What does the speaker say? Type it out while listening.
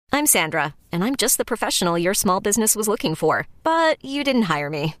I'm Sandra, and I'm just the professional your small business was looking for. But you didn't hire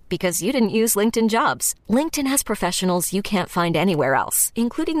me because you didn't use LinkedIn Jobs. LinkedIn has professionals you can't find anywhere else,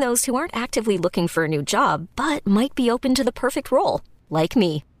 including those who aren't actively looking for a new job, but might be open to the perfect role, like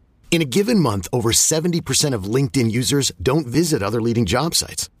me. In a given month, over 70% of LinkedIn users don't visit other leading job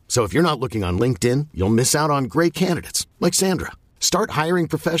sites. So if you're not looking on LinkedIn, you'll miss out on great candidates like Sandra. Start hiring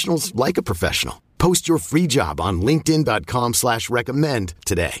professionals like a professional. Post your free job on linkedin.com/recommend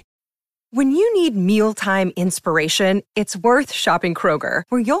today. When you need mealtime inspiration, it's worth shopping Kroger,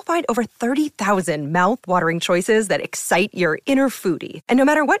 where you'll find over 30,000 mouth-watering choices that excite your inner foodie. And no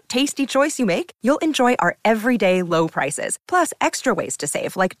matter what tasty choice you make, you'll enjoy our everyday low prices, plus extra ways to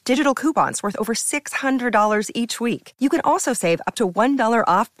save, like digital coupons worth over $600 each week. You can also save up to $1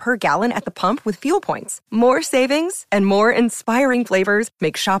 off per gallon at the pump with fuel points. More savings and more inspiring flavors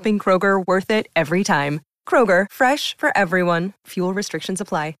make shopping Kroger worth it every time. Kroger, fresh for everyone. Fuel restrictions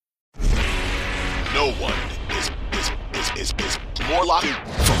apply. No one is more locked in.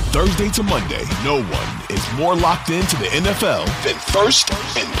 From Thursday to Monday, no one is more locked into the NFL than First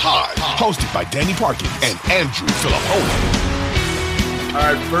and Pod. Hosted by Danny Parkins and Andrew Filippone.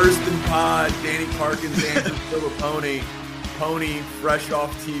 All right, First and Pod, Danny Parkins, Andrew Filippone. Pony, fresh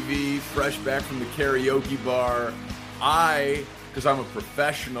off TV, fresh back from the karaoke bar. Because I'm a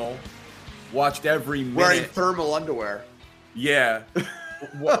professional, watched every minute. Wearing thermal underwear. Yeah.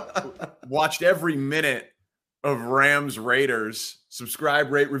 Watched every minute of Rams Raiders.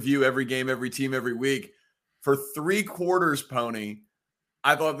 Subscribe, rate, review every game, every team, every week. For 3 quarters, Pony,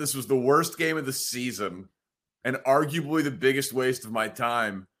 I thought this was the worst game of the season and arguably the biggest waste of my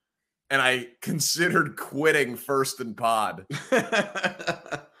time. And I considered quitting First and Pod.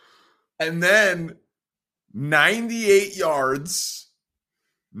 And then 98 yards,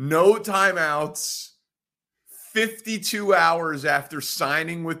 no timeouts, 52 hours after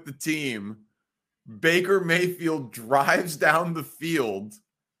signing with the team, Baker Mayfield drives down the field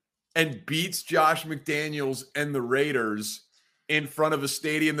and beats Josh McDaniels and the Raiders in front of a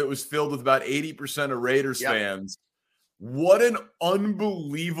stadium that was filled with about 80% of Raiders fans. What an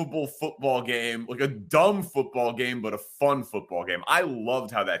unbelievable football game. Like a dumb football game, but a fun football game. I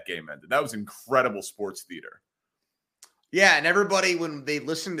loved how that game ended. That was incredible sports theater. Yeah, and everybody, when they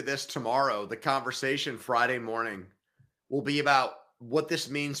listen to this tomorrow, the conversation Friday morning will be about what this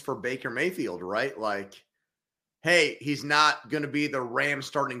means for Baker Mayfield, right? Like, hey, he's not going to be the Rams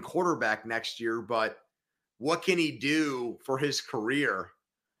starting quarterback next year, but what can he do for his career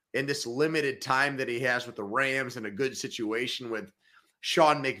in this limited time that he has with the Rams in a good situation with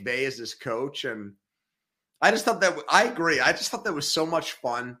Sean McVay as his coach? And I just thought I agree. I just thought that was so much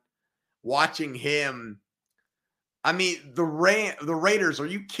fun watching him. I mean, the Raiders, are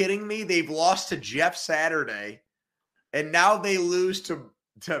you kidding me? They've lost to Jeff Saturday, and now they lose to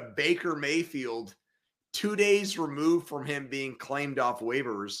Baker Mayfield 2 days removed from him being claimed off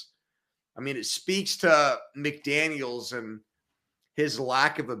waivers. I mean, it speaks to McDaniels and his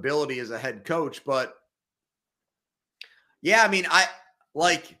lack of ability as a head coach. But, yeah, I mean,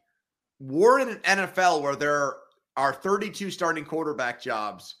 we're in an NFL where there are 32 starting quarterback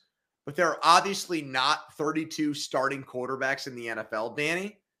jobs, but there are obviously not 32 starting quarterbacks in the NFL,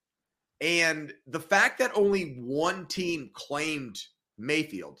 Danny. And the fact that only one team claimed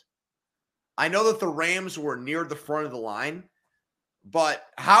Mayfield, I know that the Rams were near the front of the line, but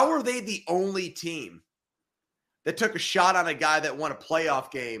how are they the only team that took a shot on a guy that won a playoff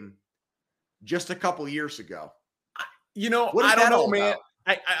game just a couple years ago? You know, I don't know, man.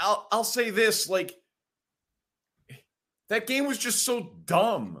 I'll say this, like, that game was just so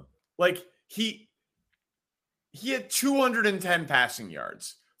dumb. Like, he had 210 passing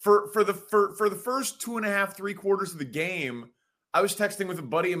yards. For the first 2.5, 3 quarters of the game, I was texting with a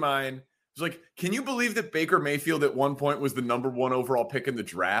buddy of mine. It was like, can you believe that Baker Mayfield at one point was the number 1 overall pick in the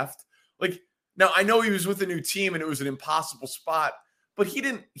draft? Like, now I know he was with a new team and it was an impossible spot, but he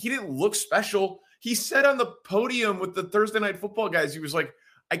didn't look special. He said on the podium with the Thursday Night Football guys, he was like,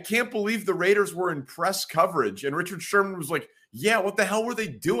 I can't believe the Raiders were in press coverage. And Richard Sherman was like, yeah, what the hell were they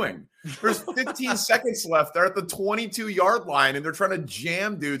doing? There's 15 seconds left. They're at the 22-yard line, and they're trying to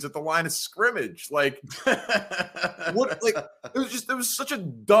jam dudes at the line of scrimmage. Like, what? Like, it was such a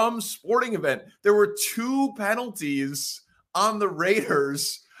dumb sporting event. There were 2 penalties on the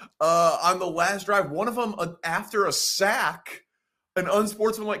Raiders on the last drive. One of them after a sack, an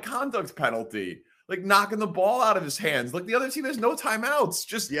unsportsmanlike conduct penalty, like knocking the ball out of his hands. Like, the other team has no timeouts.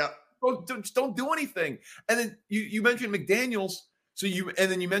 Just don't do anything. And then you mentioned McDaniels.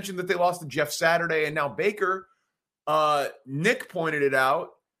 And then you mentioned that they lost to Jeff Saturday and now Baker. Nick pointed it out.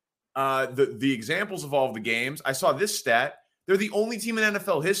 The examples of all of the games. I saw this stat. They're the only team in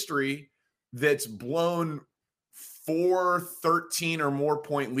NFL history that's blown 4, 13 or more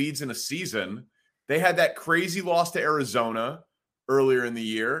point leads in a season. They had that crazy loss to Arizona earlier in the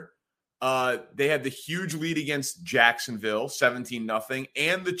year. They had the huge lead against Jacksonville, 17-0,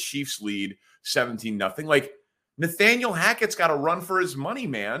 and the Chiefs lead 17-0. Like, Nathaniel Hackett's got to run for his money,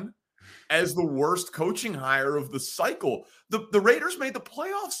 man, as the worst coaching hire of the cycle. The Raiders made the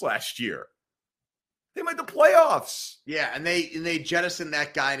playoffs last year. They made the playoffs. Yeah, and they jettisoned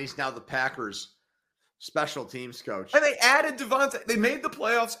that guy, and he's now the Packers special teams coach. And they added Devontae. They made the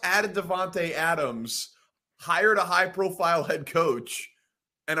playoffs, added Devontae Adams, hired a high-profile head coach,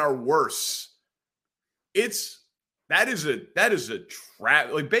 and are worse. That is a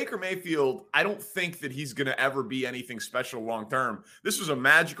trap. Like, Baker Mayfield, I don't think that he's going to ever be anything special long term. This was a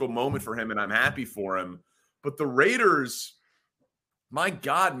magical moment for him, and I'm happy for him. But the Raiders, my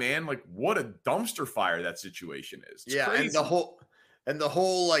God, man, like, what a dumpster fire that situation is. It's crazy. And the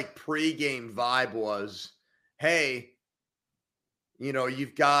whole like pregame vibe was, hey,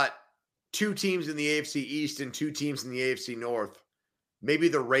 you've got 2 teams in the AFC East and 2 teams in the AFC North. Maybe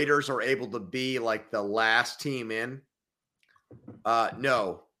the Raiders are able to be like the last team in.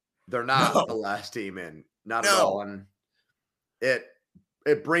 No, they're not the last team in. Not at all. And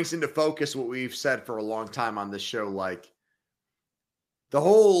it brings into focus what we've said for a long time on this show. Like, the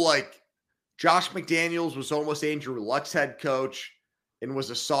whole, like, Josh McDaniels was almost Andrew Luck's head coach and was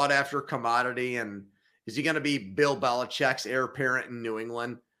a sought after commodity. And is he going to be Bill Belichick's heir apparent in New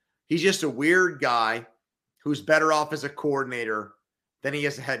England? He's just a weird guy who's better off as a coordinator than he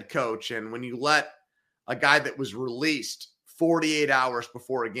is a head coach. And when you let a guy that was released 48 hours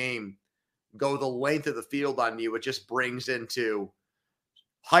before a game go the length of the field on you, it just brings into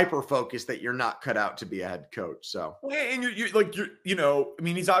hyper focus that you're not cut out to be a head coach. So, and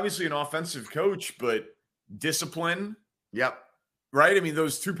he's obviously an offensive coach, but discipline. Yep. Right. I mean,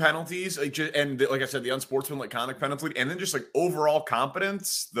 those 2 penalties, and like I said, the unsportsmanlike conduct penalty, and then just like overall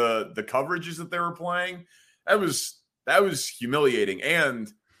competence, the coverages that they were playing, that was humiliating.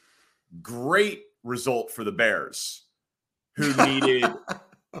 And great result for the Bears, who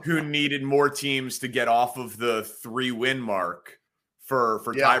needed more teams to get off of the 3-win mark for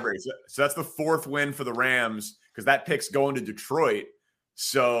tiebreaks. So that's the 4th win for the Rams, because that pick's going to Detroit.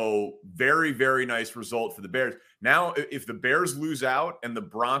 So very, very nice result for the Bears. Now, if the Bears lose out and the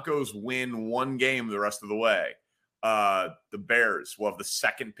Broncos win 1 game the rest of the way, the Bears will have the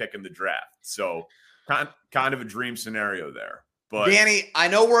 2nd pick in the draft. So kind of a dream scenario there. But Danny, I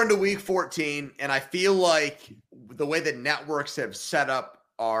know we're into week 14, and I feel like the way that networks have set up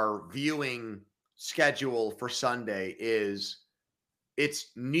our viewing schedule for Sunday is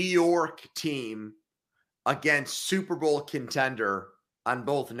it's New York team against Super Bowl contender on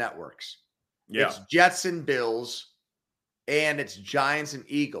both networks. Yeah. It's Jets and Bills, and it's Giants and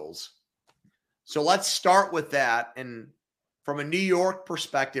Eagles. So let's start with that. And from a New York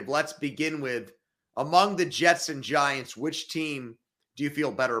perspective, let's begin with, among the Jets and Giants, which team do you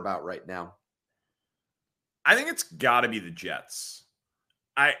feel better about right now? I think it's got to be the Jets.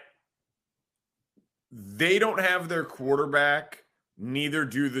 They don't have their quarterback. Neither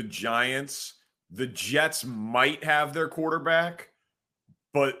do the Giants. The Jets might have their quarterback,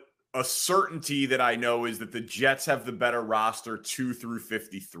 but a certainty that I know is that the Jets have the better roster 2 through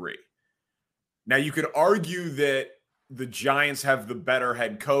 53. Now, you could argue that the Giants have the better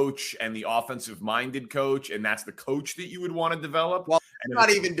head coach and the offensive-minded coach, and that's the coach that you would want to develop. Well, it's not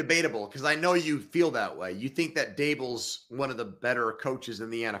even debatable, because I know you feel that way. You think that Dable's one of the better coaches in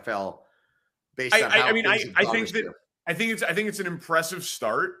the NFL based on how I think it's an impressive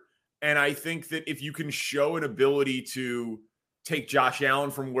start, and I think that if you can show an ability to take Josh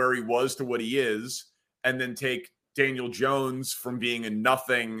Allen from where he was to what he is, and then take Daniel Jones from being a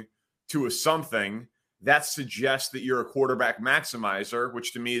nothing to a something, that suggests that you're a quarterback maximizer,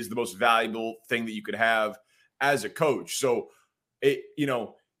 which to me is the most valuable thing that you could have as a coach. So, then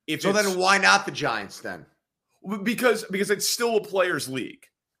why not the Giants then? Because it's still a players' league,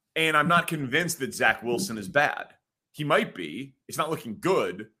 and I'm not convinced that Zach Wilson is bad. He might be. It's not looking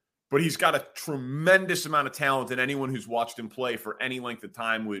good, but he's got a tremendous amount of talent, and anyone who's watched him play for any length of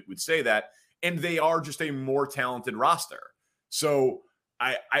time would say that. And they are just a more talented roster. So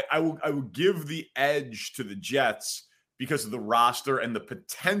I will give the edge to the Jets because of the roster and the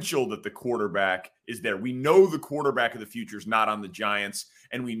potential that the quarterback is there. We know the quarterback of the future is not on the Giants,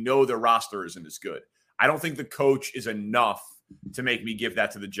 and we know their roster isn't as good. I don't think the coach is enough to make me give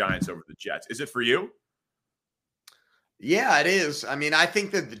that to the Giants over the Jets. Is it for you? Yeah, it is. I mean, I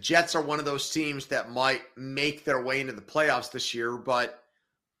think that the Jets are one of those teams that might make their way into the playoffs this year, but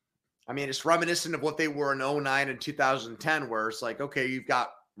I mean, it's reminiscent of what they were in 09 and 2010, where it's like, okay, you've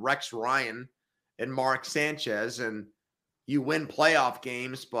got Rex Ryan and Mark Sanchez, and you win playoff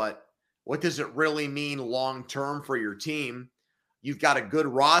games, but what does it really mean long-term for your team? You've got a good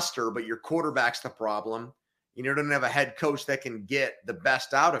roster, but your quarterback's the problem. You don't have a head coach that can get the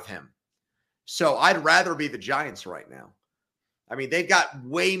best out of him. So I'd rather be the Giants right now. I mean, they've got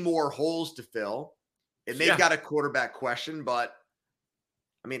way more holes to fill, and they've got a quarterback question, but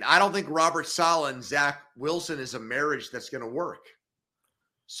I mean, I don't think Robert Saleh and Zach Wilson is a marriage that's going to work.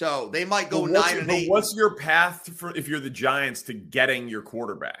 So they might go 9-8. But what's your path for if you're the Giants to getting your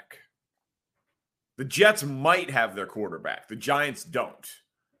quarterback? The Jets might have their quarterback. The Giants don't.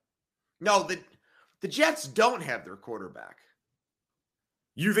 No, the Jets don't have their quarterback.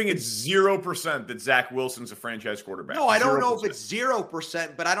 You think it's 0% that Zach Wilson's a franchise quarterback? No, I don't know if it's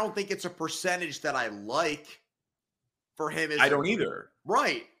 0%, but I don't think it's a percentage that I like for him. I don't either.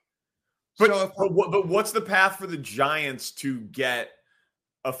 Right. But what's the path for the Giants to get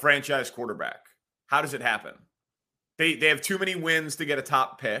a franchise quarterback? How does it happen? They have too many wins to get a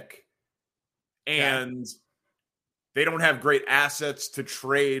top pick, and they don't have great assets to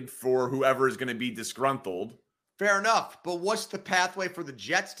trade for whoever is going to be disgruntled. Fair enough. But what's the pathway for the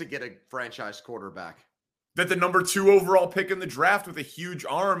Jets to get a franchise quarterback? That the number 2 overall pick in the draft with a huge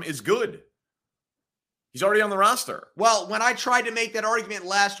arm is good. He's already on the roster. Well, when I tried to make that argument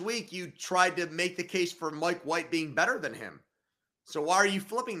last week, you tried to make the case for Mike White being better than him. So why are you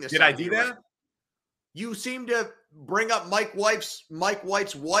flipping this? Did I do that? You seem to bring up Mike White's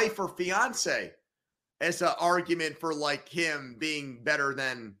wife or fiance as an argument for like him being better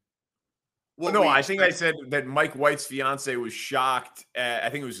than. I think I said that Mike White's fiance was shocked at, I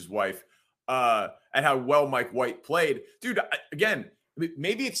think it was his wife, at how well Mike White played. Dude, again,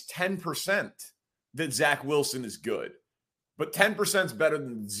 maybe it's 10% that Zach Wilson is good, but 10% is better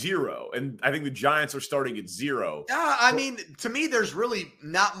than 0. And I think the Giants are starting at 0. Yeah, I mean, to me, there's really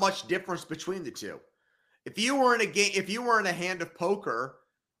not much difference between the two. If you were in a game, if you were in a hand of poker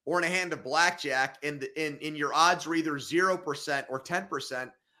or in a hand of blackjack, and your odds were either 0% or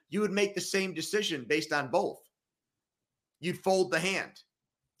 10%, you would make the same decision based on both. You'd fold the hand.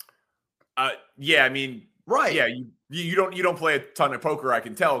 Yeah, I mean, right. Yeah, you don't play a ton of poker, I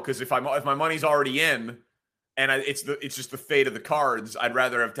can tell, because if my money's already in and it's just the fate of the cards, I'd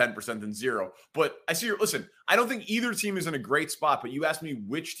rather have 10% than 0. But listen, I don't think either team is in a great spot, but you asked me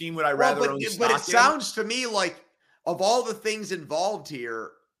which team would I rather own stock in. But it sounds to me like of all the things involved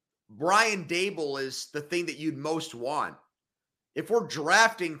here, Brian Daboll is the thing that you'd most want. If we're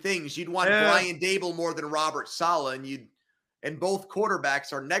drafting things, you'd want Brian Daboll more than Robert Saleh, and both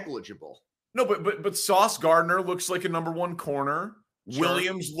quarterbacks are negligible. No, but Sauce Gardner looks like a number 1 corner. Sure.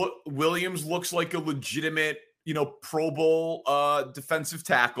 Williams looks like a legitimate, Pro Bowl defensive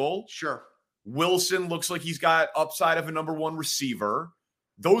tackle. Sure. Wilson looks like he's got upside of a number 1 receiver.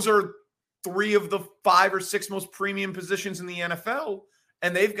 Those are 3 of the 5 or 6 most premium positions in the NFL,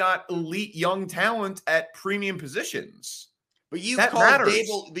 and they've got elite young talent at premium positions. But you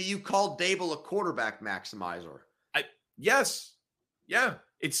called Daboll a quarterback maximizer. Yes. Yeah.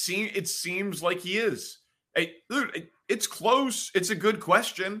 It seems like he is. Hey, dude, it's close. It's a good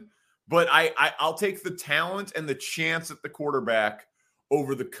question, but I'll take the talent and the chance at the quarterback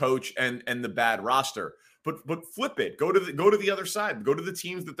over the coach and the bad roster. But flip it. Go to the other side. Go to the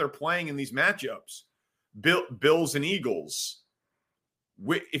teams that they're playing in these matchups. Bills and Eagles.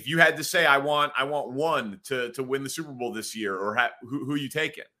 If you had to say, I want one to win the Super Bowl this year, or who are you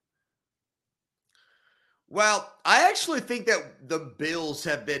taking? Well, I actually think that the Bills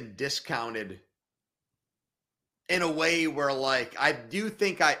have been discounted in a way where, like, I do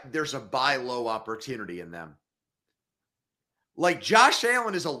think there's a buy low opportunity in them. Like, Josh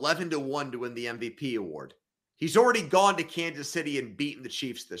Allen is 11-1 to win the MVP award. He's already gone to Kansas City and beaten the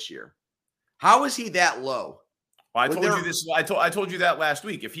Chiefs this year. How is he that low? Well, I told you this. I told you that last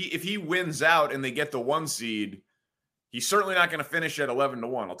week. If he wins out and they get the 1 seed, he's certainly not going to finish at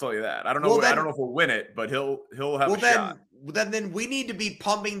 11-1. I'll tell you that. I don't know. I don't know if we'll win it, but he'll have a shot. Then we need to be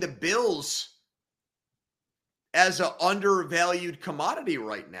pumping the Bills as an undervalued commodity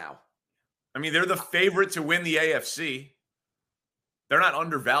right now. I mean, they're the favorite to win the AFC. They're not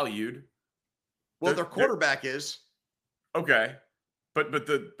undervalued. Well, their quarterback is. Okay, but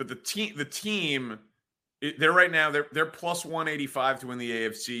the team. They're right now. They're plus 185 to win the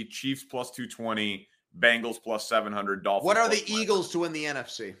AFC. Chiefs plus 220. Bengals plus 700. Dolphins. What are the Eagles to win the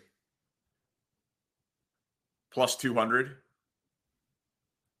NFC? Plus 200.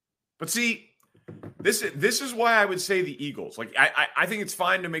 But see, this is why I would say the Eagles. Like I think it's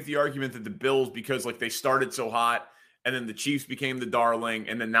fine to make the argument that the Bills, because like they started so hot and then the Chiefs became the darling,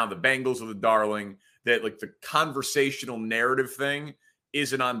 and then now the Bengals are the darling, that like the conversational narrative thing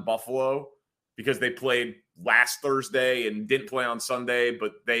isn't on Buffalo because they played last Thursday and didn't play on Sunday,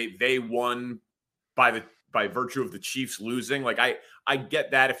 but they won by virtue of the Chiefs losing. Like I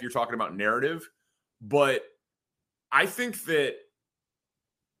get that if you're talking about narrative, but I think that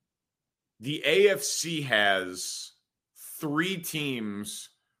the AFC has 3 teams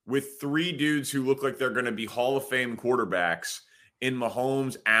with 3 dudes who look like they're going to be Hall of Fame quarterbacks in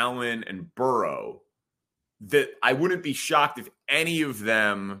Mahomes, Allen, and Burrow, that I wouldn't be shocked if any of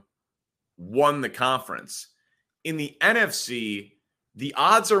them won the conference. In the NFC, the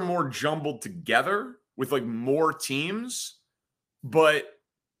odds are more jumbled together with like more teams, but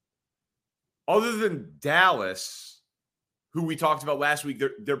other than Dallas, who we talked about last week,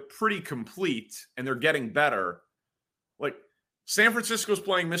 they're pretty complete and they're getting better. Like San Francisco's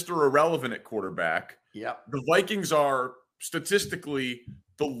playing Mr. Irrelevant at quarterback. Yep. The Vikings are statistically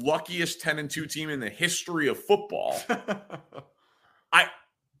the luckiest 10-2 team in the history of football.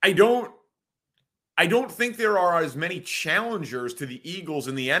 I don't think there are as many challengers to the Eagles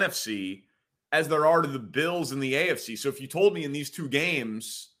in the NFC as there are to the Bills in the AFC. So if you told me in these 2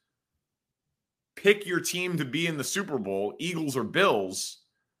 games, pick your team to be in the Super Bowl, Eagles or Bills,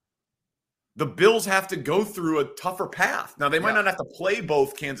 the Bills have to go through a tougher path. Now, they might not have to play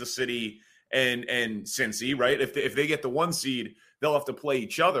both Kansas City and Cincy, right? If they get the 1 seed, they'll have to play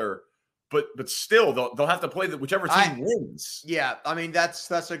each other. But still, they'll have to play whichever team wins. Yeah, I mean, that's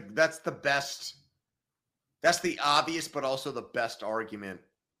the best. That's the obvious, but also the best argument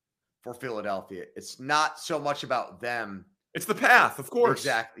for Philadelphia. It's not so much about them. It's the path, of course.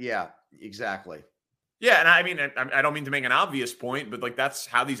 Exactly. Yeah, exactly. Yeah, and I mean, I don't mean to make an obvious point, but like that's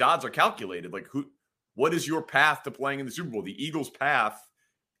how these odds are calculated. Like, what is your path to playing in the Super Bowl? The Eagles' path,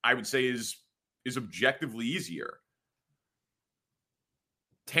 I would say, is objectively easier.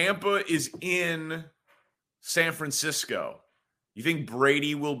 Tampa is in San Francisco. You think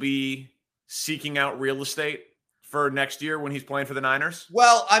Brady will be seeking out real estate for next year when he's playing for the Niners?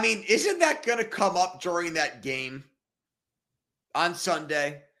 Well, I mean, isn't that going to come up during that game on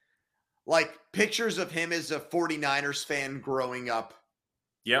Sunday? Like pictures of him as a 49ers fan growing up.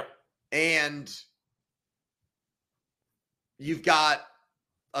 Yep. And you've got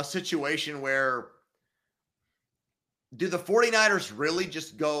a situation where do the 49ers really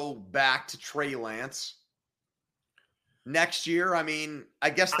just go back to Trey Lance next year? I mean, I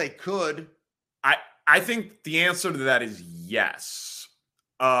guess they could. I think the answer to that is yes.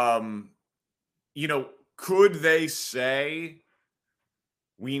 Could they say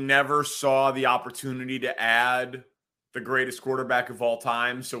we never saw the opportunity to add the greatest quarterback of all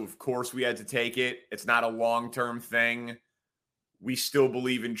time, so of course we had to take it? It's not a long-term thing. We still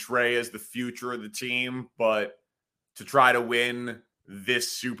believe in Trey as the future of the team, but to try to win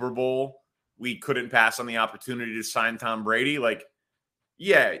this Super Bowl, we couldn't pass on the opportunity to sign Tom Brady. Like,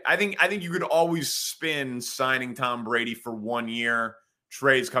 yeah, I think you could always spin signing Tom Brady for 1 year.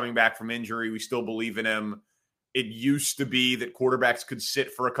 Trey's coming back from injury. We still believe in him. It used to be that quarterbacks could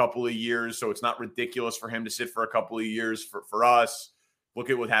sit for a couple of years, so it's not ridiculous for him to sit for a couple of years for us.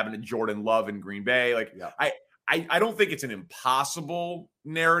 Look at what happened to Jordan Love in Green Bay. Like, yeah. I don't think it's an impossible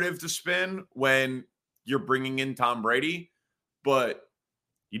narrative to spin when you're bringing in Tom Brady, but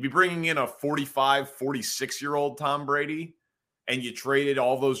you'd be bringing in a 45, 46-year-old Tom Brady, and you traded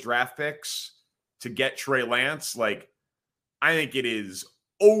all those draft picks to get Trey Lance. Like, I think it is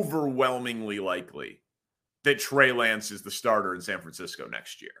overwhelmingly likely that Trey Lance is the starter in San Francisco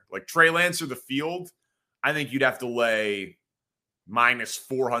next year. Like, Trey Lance or the field, I think you'd have to lay minus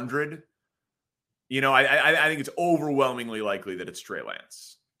 400. I think it's overwhelmingly likely that it's Trey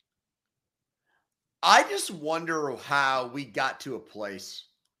Lance. I just wonder how we got to a place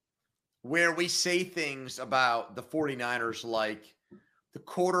where we say things about the 49ers like the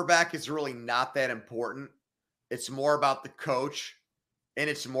quarterback is really not that important. It's more about the coach, and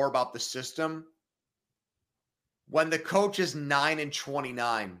it's more about the system. When the coach is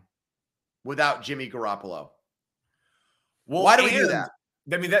 9-29 without Jimmy Garoppolo. Well, why do we do that?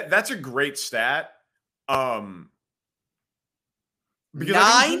 I mean, that's a great stat. Because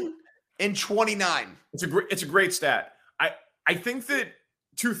 9-29. It's a great stat. I think that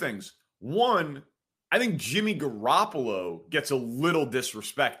 2 things. One, I think Jimmy Garoppolo gets a little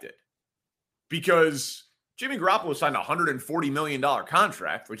disrespected because Jimmy Garoppolo signed a $140 million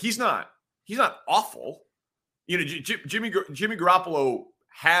contract. Like, he's not awful. Jimmy Garoppolo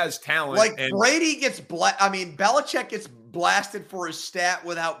has talent. Like, and Brady gets Belichick gets blasted for his stat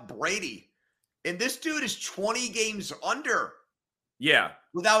without Brady. And this dude is 20 games under. Yeah.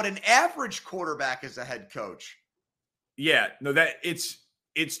 Without an average quarterback as a head coach. Yeah, no, that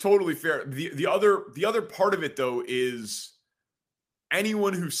it's totally fair. The other part of it though is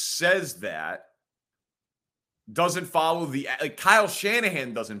anyone who says that doesn't follow like Kyle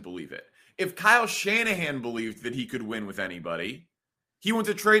Shanahan doesn't believe it. If Kyle Shanahan believed that he could win with anybody, he wouldn't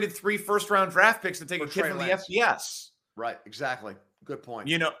have traded 3 first-round draft picks to take a kid from the FBS. Right, exactly. Good point.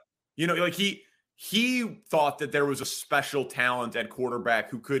 You know, like he thought that there was a special talent at quarterback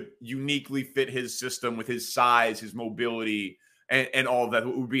who could uniquely fit his system with his size, his mobility, and all of that.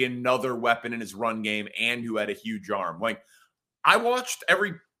 It would be another weapon in his run game and who had a huge arm. Like, I watched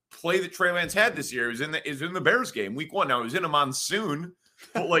every play that Trey Lance had this year. It was in the Bears game, week 1. Now, it was in a monsoon,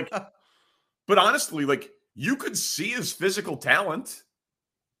 but but honestly, like, you could see his physical talent.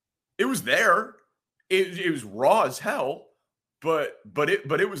 It was there. It was raw as hell, but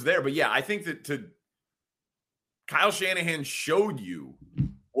it was there. But yeah, I think that Kyle Shanahan showed you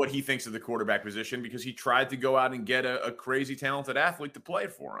what he thinks of the quarterback position because he tried to go out and get a crazy talented athlete to play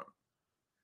for him.